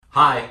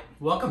Hi,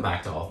 welcome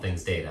back to All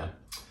Things Data.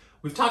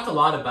 We've talked a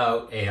lot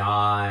about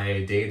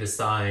AI, data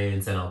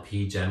science,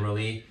 NLP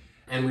generally,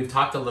 and we've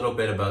talked a little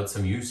bit about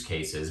some use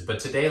cases, but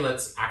today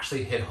let's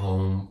actually hit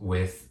home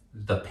with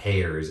the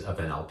payers of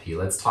NLP.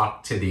 Let's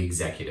talk to the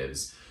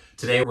executives.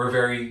 Today we're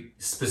very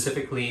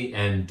specifically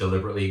and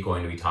deliberately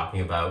going to be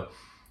talking about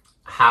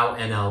how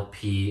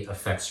NLP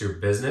affects your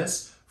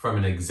business from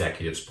an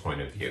executive's point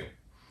of view.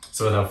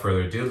 So without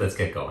further ado, let's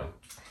get going.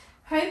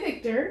 Hi,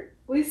 Victor.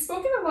 We've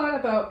spoken a lot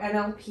about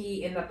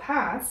NLP in the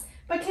past,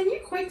 but can you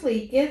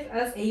quickly give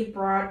us a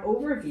broad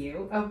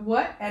overview of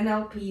what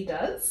NLP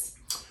does?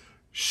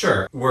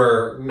 Sure.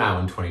 We're now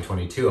in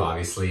 2022,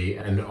 obviously,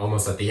 and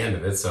almost at the end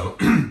of it. So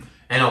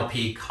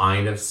NLP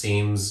kind of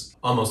seems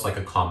almost like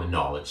a common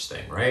knowledge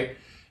thing, right?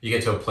 You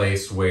get to a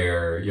place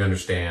where you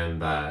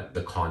understand that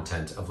the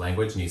content of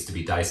language needs to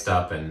be diced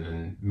up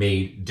and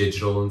made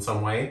digital in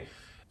some way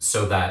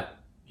so that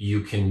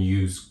you can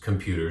use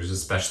computers,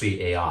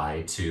 especially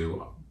AI,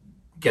 to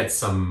get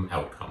some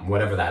outcome,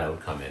 whatever that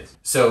outcome is.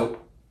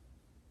 So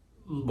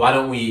why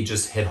don't we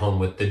just hit home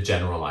with the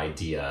general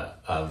idea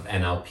of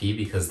NLP,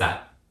 because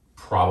that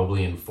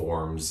probably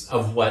informs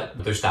of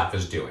what their staff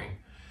is doing.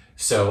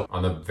 So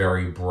on the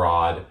very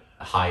broad,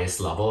 highest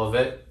level of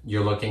it,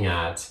 you're going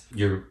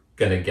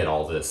to get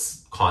all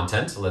this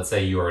content. Let's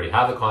say you already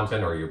have the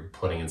content or you're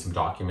putting in some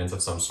documents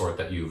of some sort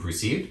that you've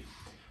received.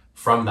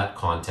 From that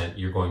content,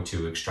 you're going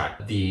to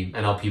extract. The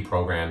NLP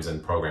programs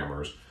and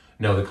programmers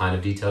know the kind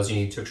of details you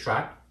need to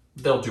extract.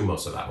 They'll do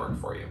most of that work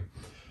for you.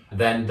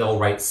 Then they'll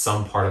write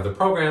some part of the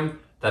program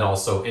that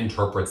also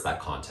interprets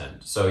that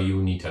content. So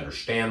you need to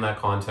understand that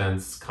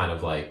content, kind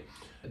of like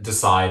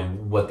decide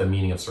what the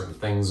meaning of certain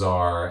things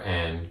are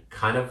and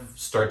kind of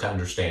start to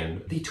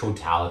understand the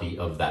totality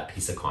of that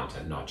piece of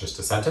content, not just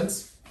a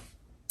sentence.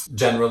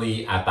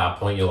 Generally, at that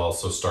point, you'll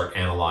also start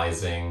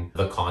analyzing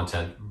the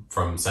content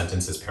from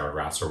sentences,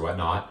 paragraphs, or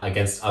whatnot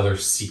against other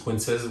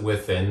sequences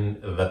within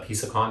the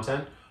piece of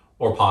content,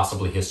 or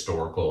possibly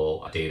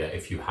historical data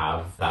if you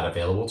have that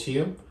available to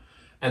you.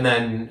 And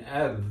then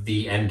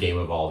the end game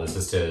of all this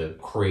is to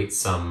create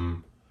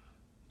some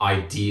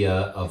idea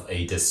of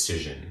a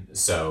decision.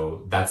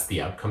 So that's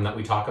the outcome that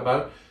we talk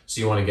about.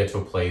 So you want to get to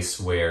a place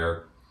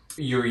where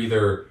you're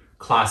either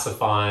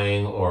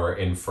classifying or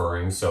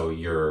inferring, so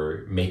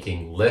you're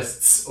making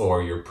lists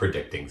or you're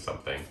predicting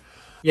something.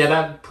 Yeah,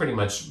 that pretty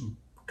much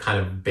kind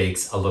of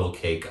bakes a little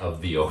cake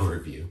of the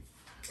overview.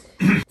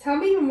 Tell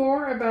me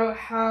more about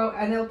how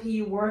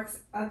NLP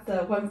works at the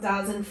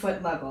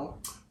 1,000-foot level.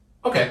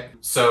 Okay,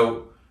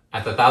 so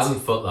at the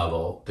 1,000-foot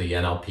level, the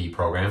NLP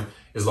program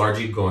is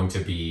largely going to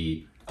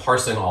be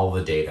parsing all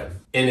the data.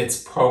 In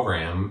its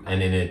program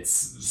and in its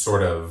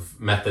sort of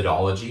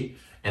methodology,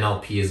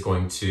 NLP is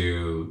going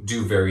to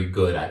do very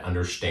good at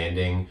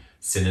understanding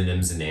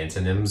synonyms and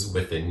antonyms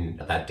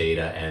within that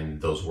data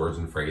and those words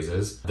and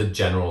phrases, the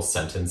general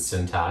sentence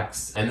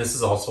syntax, and this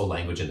is also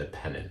language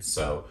independent.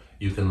 So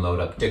you can load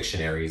up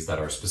dictionaries that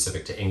are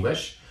specific to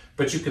English,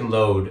 but you can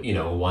load,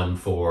 one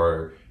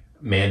for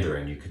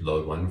Mandarin, you could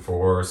load one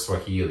for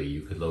Swahili,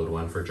 you could load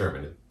one for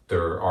German.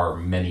 There are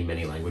many,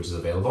 many languages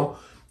available.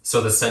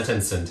 So the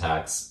sentence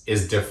syntax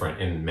is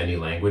different in many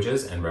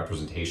languages and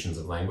representations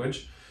of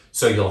language.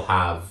 So you'll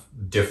have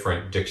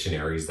different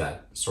dictionaries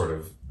that sort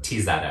of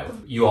tease that out.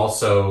 You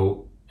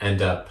also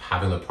end up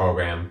having the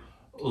program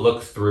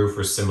look through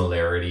for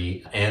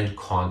similarity and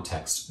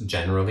context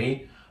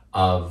generally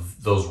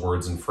of those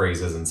words and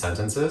phrases and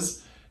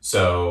sentences.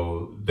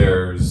 So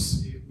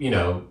there's,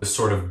 a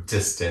sort of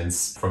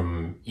distance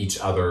from each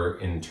other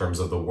in terms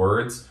of the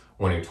words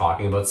when you're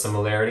talking about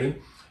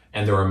similarity.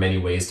 And there are many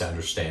ways to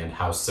understand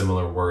how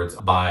similar words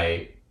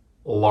by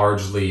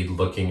largely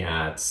looking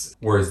at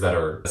words that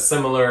are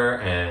similar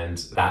and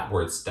that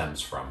word stems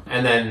from.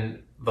 And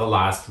then the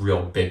last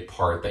real big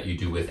part that you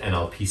do with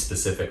NLP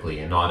specifically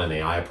and not an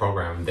AI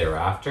program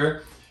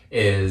thereafter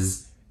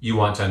is you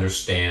want to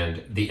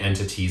understand the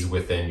entities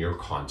within your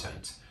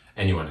content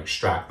and you want to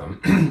extract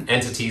them.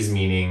 Entities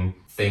meaning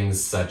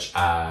things such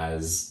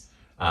as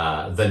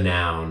the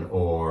noun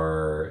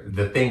or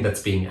the thing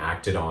that's being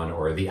acted on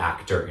or the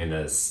actor in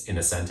a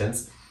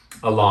sentence,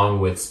 along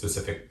with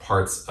specific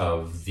parts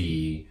of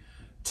the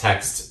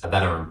text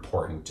that are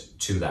important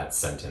to that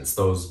sentence.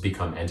 Those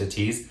become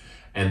entities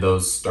and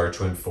those start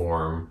to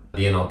inform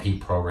the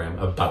NLP program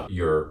about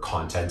your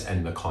content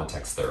and the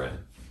context they're in.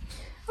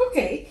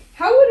 Okay,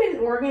 how would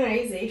an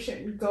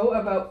organization go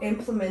about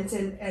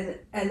implementing an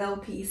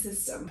NLP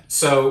system?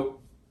 So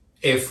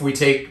if we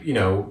take,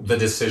 the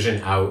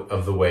decision out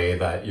of the way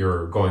that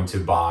you're going to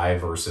buy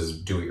versus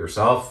do it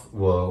yourself,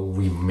 well,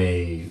 we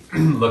may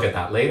look at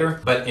that later.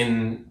 But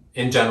in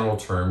general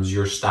terms,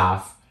 your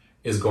staff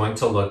is going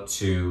to look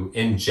to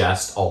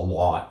ingest a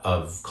lot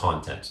of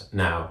content.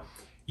 Now,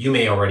 you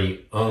may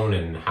already own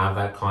and have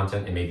that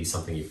content. It may be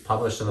something you've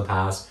published in the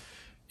past.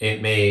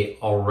 It may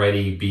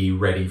already be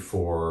ready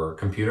for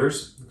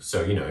computers.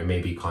 So, it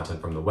may be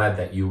content from the web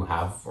that you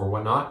have or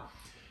whatnot.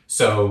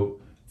 So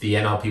the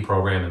NLP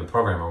program and the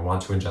programmer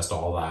want to ingest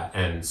all that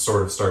and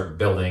sort of start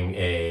building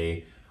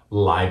a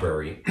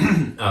library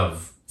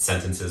of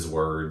sentences,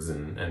 words,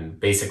 and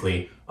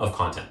basically of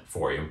content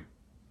for you.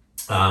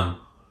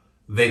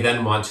 They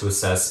then want to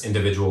assess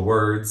individual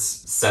words,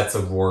 sets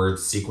of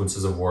words,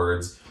 sequences of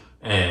words,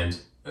 and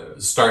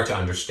start to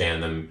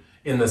understand them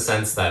in the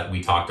sense that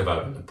we talked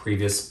about in the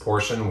previous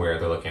portion, where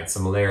they're looking at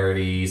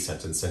similarity,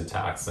 sentence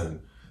syntax,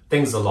 and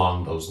things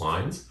along those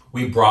lines.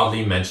 We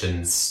broadly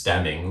mentioned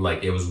stemming,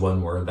 like it was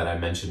one word that I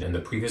mentioned in the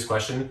previous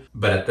question,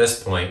 but at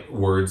this point,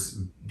 words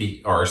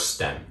are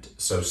stemmed.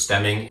 So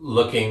stemming,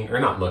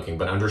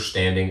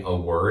 understanding a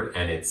word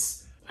and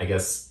its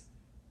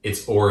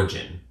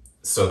origin,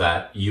 so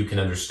that you can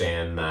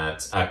understand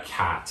that a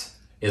cat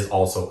is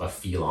also a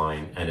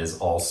feline and is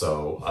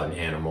also an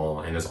animal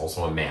and is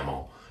also a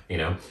mammal,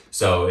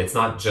 So it's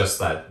not just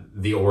that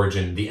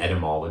the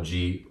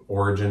etymology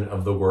origin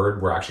of the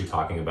word. We're actually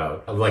talking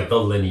about like the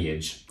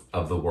lineage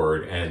of the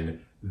word and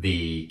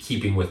the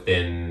keeping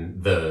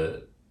within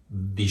the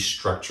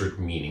structured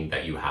meaning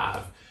that you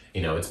have.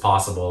 It's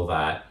possible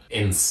that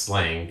in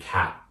slang,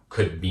 cat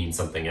could mean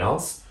something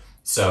else.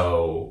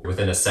 So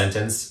within a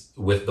sentence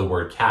with the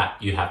word cat,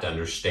 you have to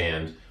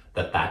understand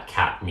that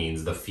cat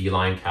means the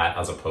feline cat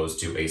as opposed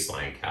to a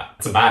slang cat.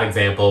 It's a bad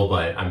example,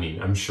 but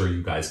I'm sure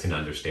you guys can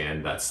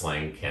understand that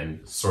slang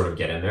can sort of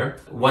get in there.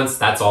 Once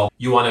that's all,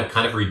 you want to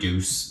kind of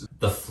reduce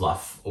the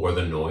fluff or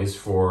the noise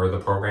for the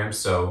program.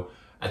 So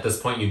at this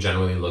point, you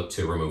generally look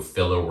to remove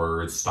filler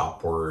words,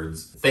 stop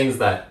words, things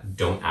that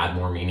don't add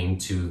more meaning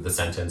to the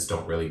sentence,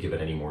 don't really give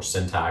it any more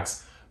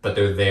syntax, but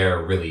they're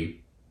there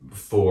really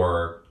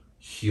for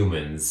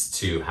humans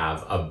to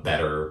have a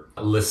better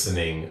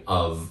listening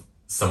of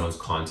someone's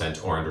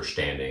content or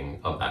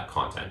understanding of that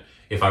content.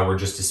 If I were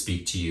just to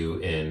speak to you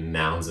in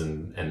nouns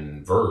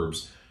and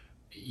verbs,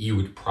 you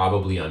would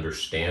probably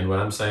understand what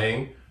I'm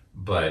saying,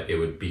 but it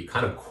would be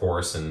kind of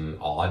coarse and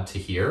odd to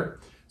hear.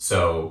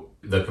 So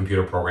the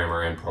computer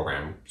programmer and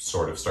program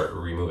sort of start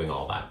removing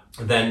all that.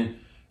 Then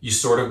you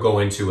sort of go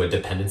into a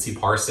dependency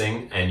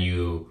parsing and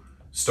you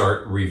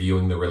start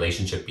reviewing the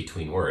relationship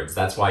between words.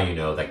 That's why you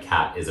know that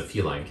cat is a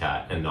feline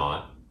cat and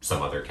not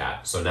some other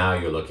cat. So now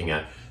you're looking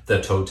at the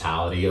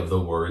totality of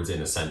the words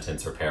in a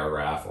sentence or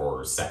paragraph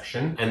or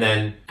section. And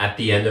then at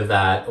the end of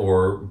that,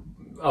 or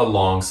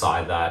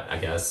alongside that, I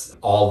guess,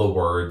 all the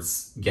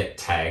words get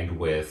tagged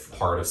with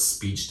part of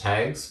speech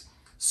tags.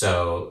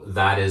 So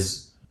that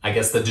is, I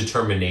guess, the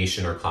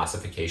determination or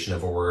classification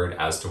of a word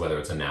as to whether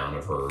it's a noun,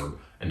 a verb,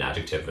 an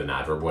adjective, an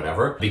adverb,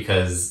 whatever,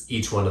 because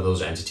each one of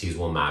those entities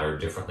will matter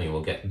differently and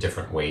will get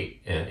different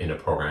weight in a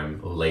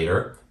program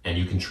later. And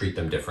you can treat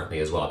them differently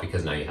as well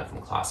because now you have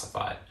them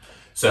classified.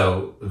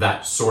 So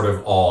that sort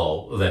of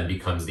all then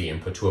becomes the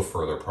input to a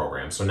further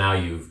program. So now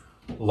you've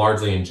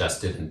largely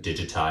ingested and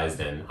digitized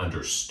and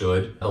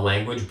understood the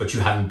language, but you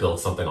haven't built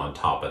something on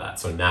top of that.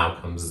 So now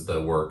comes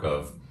the work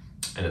of,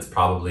 and it's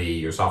probably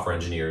your software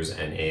engineers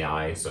and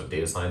AI, so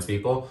data science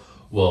people,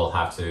 will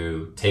have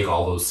to take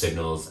all those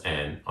signals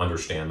and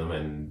understand them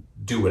and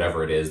do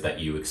whatever it is that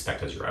you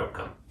expect as your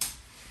outcome.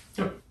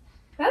 Yep.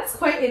 That's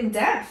quite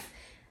in-depth.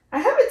 I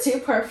have a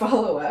two-part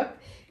follow-up.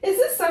 Is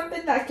this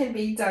something that can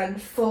be done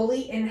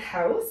fully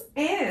in-house?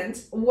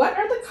 And what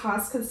are the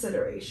cost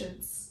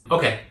considerations?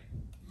 Okay.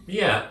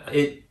 Yeah,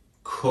 it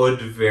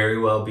could very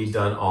well be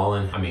done all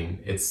in.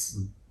 It's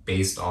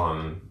based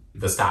on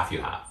the staff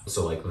you have.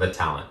 So like the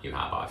talent you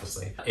have,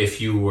 obviously. If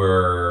you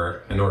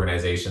were an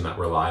organization that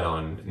relied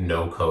on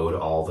no code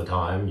all the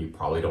time, you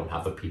probably don't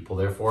have the people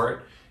there for it.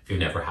 If you've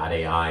never had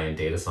AI and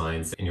data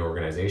science in your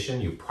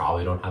organization, you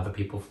probably don't have the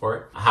people for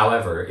it.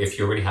 However, if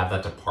you already have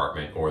that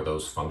department or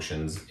those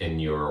functions in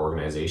your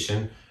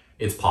organization,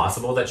 it's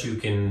possible that you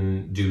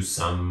can do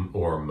some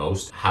or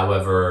most.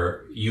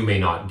 However, you may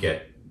not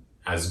get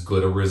as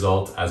good a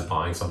result as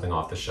buying something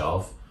off the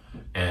shelf.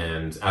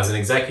 And as an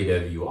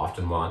executive, you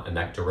often want a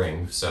neck to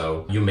ring.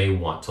 So you may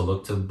want to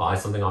look to buy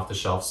something off the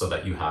shelf so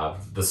that you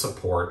have the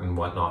support and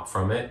whatnot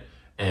from it.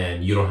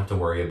 And you don't have to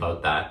worry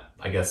about that,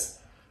 I guess,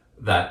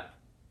 that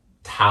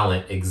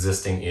talent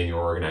existing in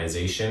your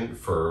organization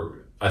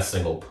for a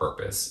single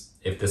purpose.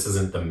 If this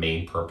isn't the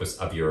main purpose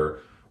of your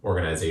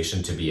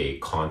organization to be a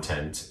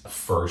content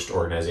first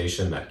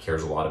organization that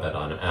cares a lot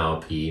about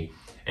NLP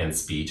and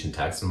speech and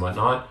text and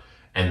whatnot,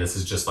 and this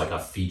is just like a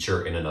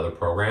feature in another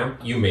program,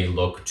 you may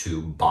look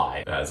to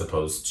buy as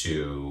opposed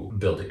to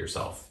build it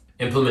yourself.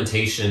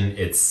 Implementation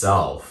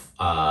itself,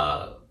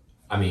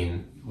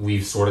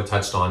 we've sort of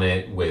touched on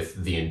it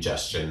with the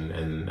ingestion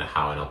and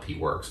how NLP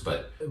works,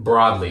 but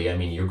broadly,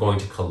 you're going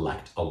to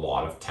collect a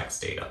lot of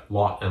text data,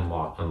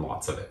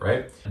 lots of it,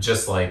 right?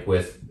 Just like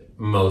with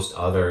most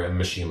other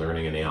machine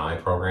learning and AI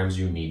programs,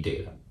 you need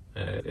data.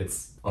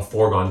 It's a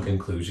foregone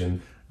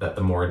conclusion that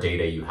the more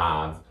data you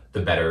have,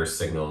 the better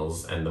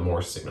signals and the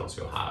more signals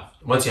you'll have.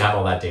 Once you have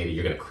all that data,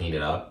 you're going to clean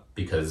it up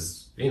because,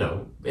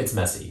 it's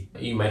messy.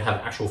 You might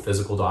have actual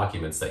physical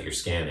documents that you're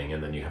scanning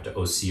and then you have to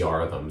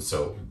OCR them.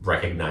 So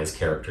recognize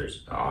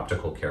characters,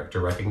 optical character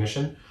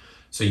recognition.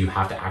 So you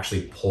have to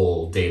actually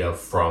pull data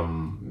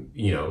from,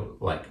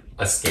 like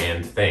a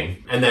scanned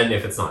thing. And then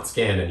if it's not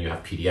scanned and you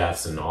have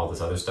PDFs and all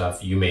this other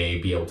stuff, you may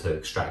be able to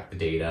extract the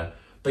data,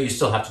 but you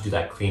still have to do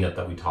that cleanup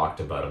that we talked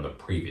about on the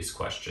previous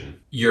question.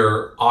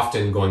 You're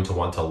often going to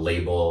want to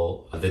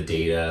label the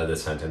data, the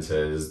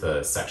sentences,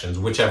 the sections,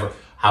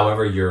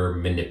 however you're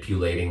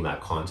manipulating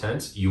that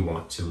content, you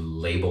want to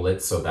label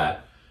it so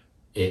that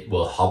it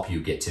will help you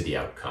get to the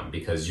outcome,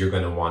 because you're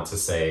going to want to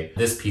say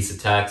this piece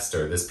of text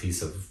or this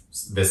piece of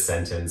this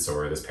sentence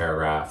or this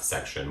paragraph,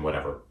 section,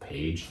 whatever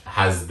page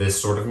has this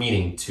sort of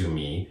meaning to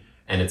me.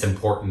 And it's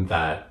important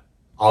that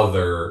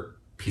other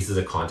pieces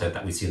of content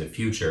that we see in the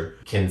future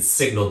can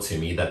signal to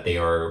me that they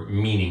are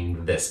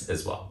meaning this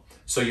as well.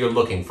 So you're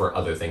looking for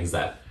other things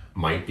that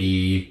might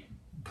be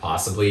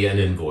possibly an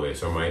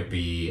invoice or might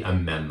be a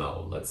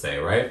memo, let's say,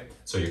 right?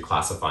 So you're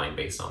classifying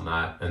based on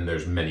that, and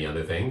there's many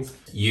other things.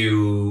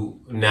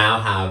 You now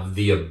have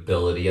the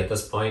ability at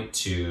this point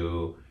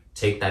to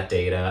take that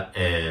data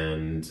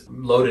and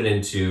load it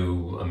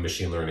into a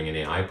machine learning and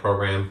AI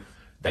program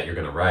that you're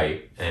going to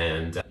write,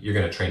 and you're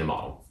going to train a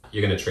model.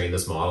 You're going to train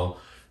this model,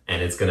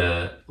 and it's going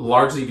to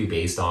largely be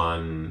based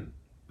on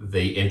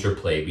the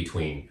interplay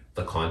between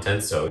the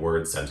content, so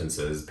words,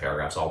 sentences,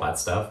 paragraphs, all that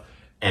stuff,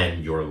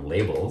 and your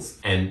labels.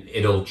 And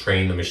it'll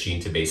train the machine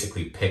to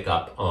basically pick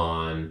up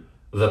on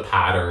the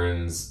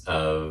patterns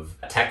of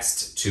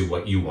text to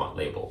what you want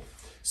labeled.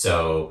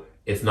 So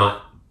it's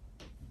not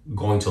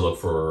going to look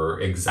for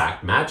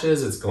exact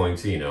matches. It's going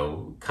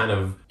to, kind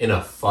of in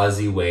a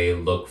fuzzy way,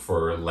 look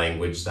for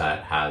language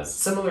that has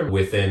similar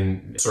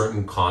within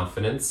certain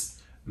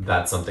confidence.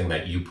 That's something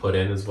that you put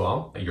in as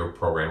well, your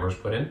programmers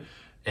put in.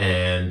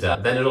 And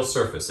then it'll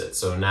surface it.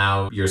 So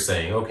now you're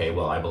saying, okay,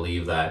 well, I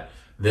believe that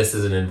this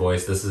is an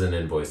invoice, this is an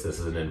invoice, this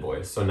is an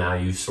invoice. So now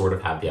you sort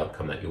of have the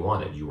outcome that you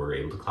wanted. You were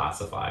able to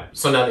classify.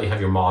 So now that you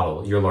have your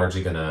model, you're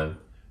largely going to,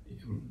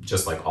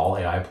 just like all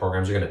AI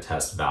programs, you're going to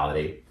test,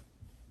 validate.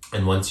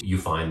 And once you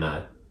find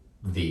that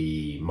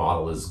the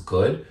model is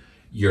good,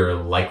 you're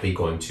likely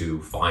going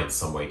to find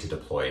some way to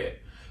deploy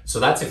it. So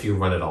that's if you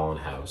run it all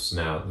in-house.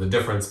 Now, the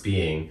difference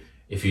being,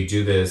 if you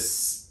do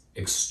this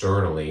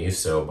externally,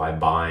 so by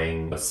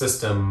buying a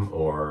system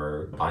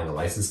or buying a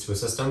license to a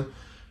system,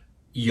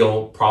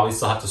 you'll probably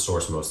still have to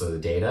source most of the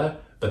data,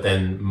 but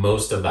then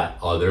most of that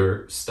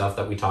other stuff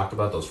that we talked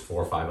about, those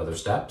 4 or 5 other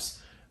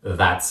steps,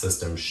 that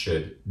system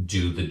should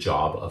do the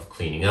job of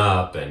cleaning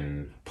up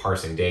and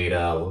parsing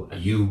data.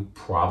 You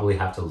probably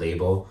have to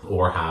label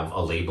or have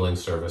a labeling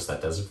service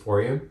that does it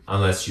for you,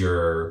 unless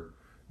your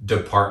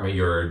department,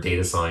 your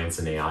data science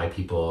and AI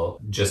people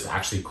just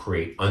actually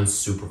create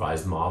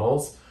unsupervised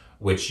models,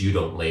 which you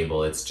don't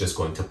label. It's just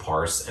going to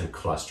parse and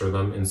cluster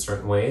them in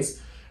certain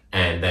ways.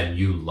 And then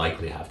you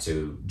likely have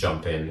to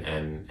jump in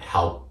and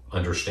help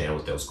understand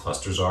what those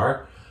clusters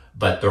are.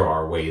 But there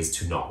are ways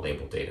to not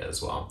label data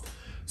as well.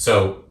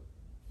 So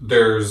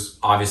there's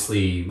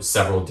obviously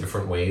several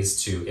different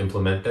ways to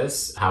implement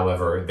this.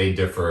 However, they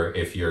differ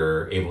if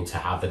you're able to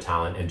have the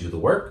talent and do the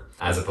work,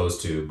 as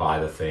opposed to buy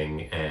the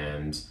thing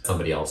and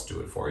somebody else do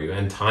it for you.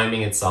 And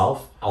timing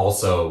itself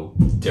also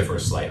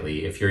differs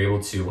slightly. If you're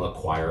able to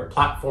acquire a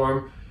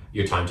platform,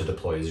 your time to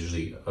deploy is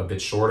usually a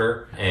bit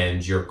shorter,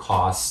 and your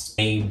cost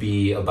may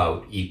be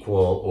about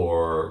equal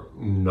or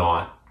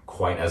not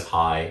quite as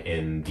high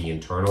in the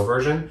internal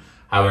version.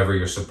 However,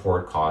 your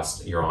support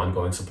cost, your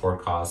ongoing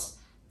support costs,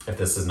 if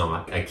this is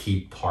not a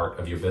key part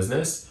of your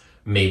business,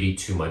 may be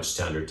too much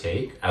to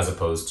undertake, as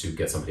opposed to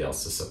get somebody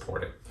else to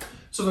support it.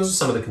 So those are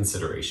some of the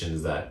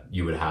considerations that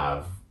you would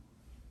have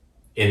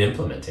in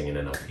implementing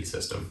an NLP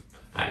system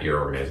at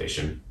your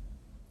organization.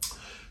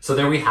 So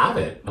there we have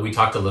it. We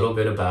talked a little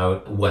bit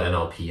about what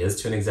NLP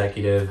is to an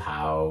executive,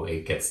 how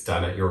it gets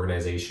done at your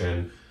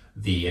organization,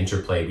 the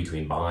interplay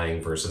between buying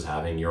versus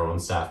having your own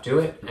staff do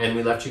it. And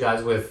we left you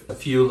guys with a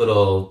few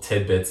little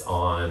tidbits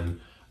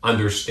on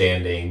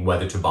understanding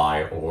whether to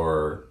buy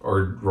or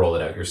roll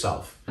it out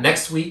yourself.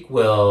 Next week,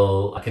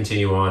 we'll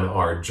continue on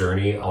our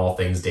journey, all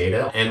things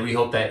data, and we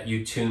hope that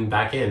you tune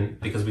back in,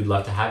 because we'd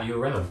love to have you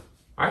around.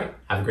 All right,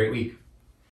 have a great week.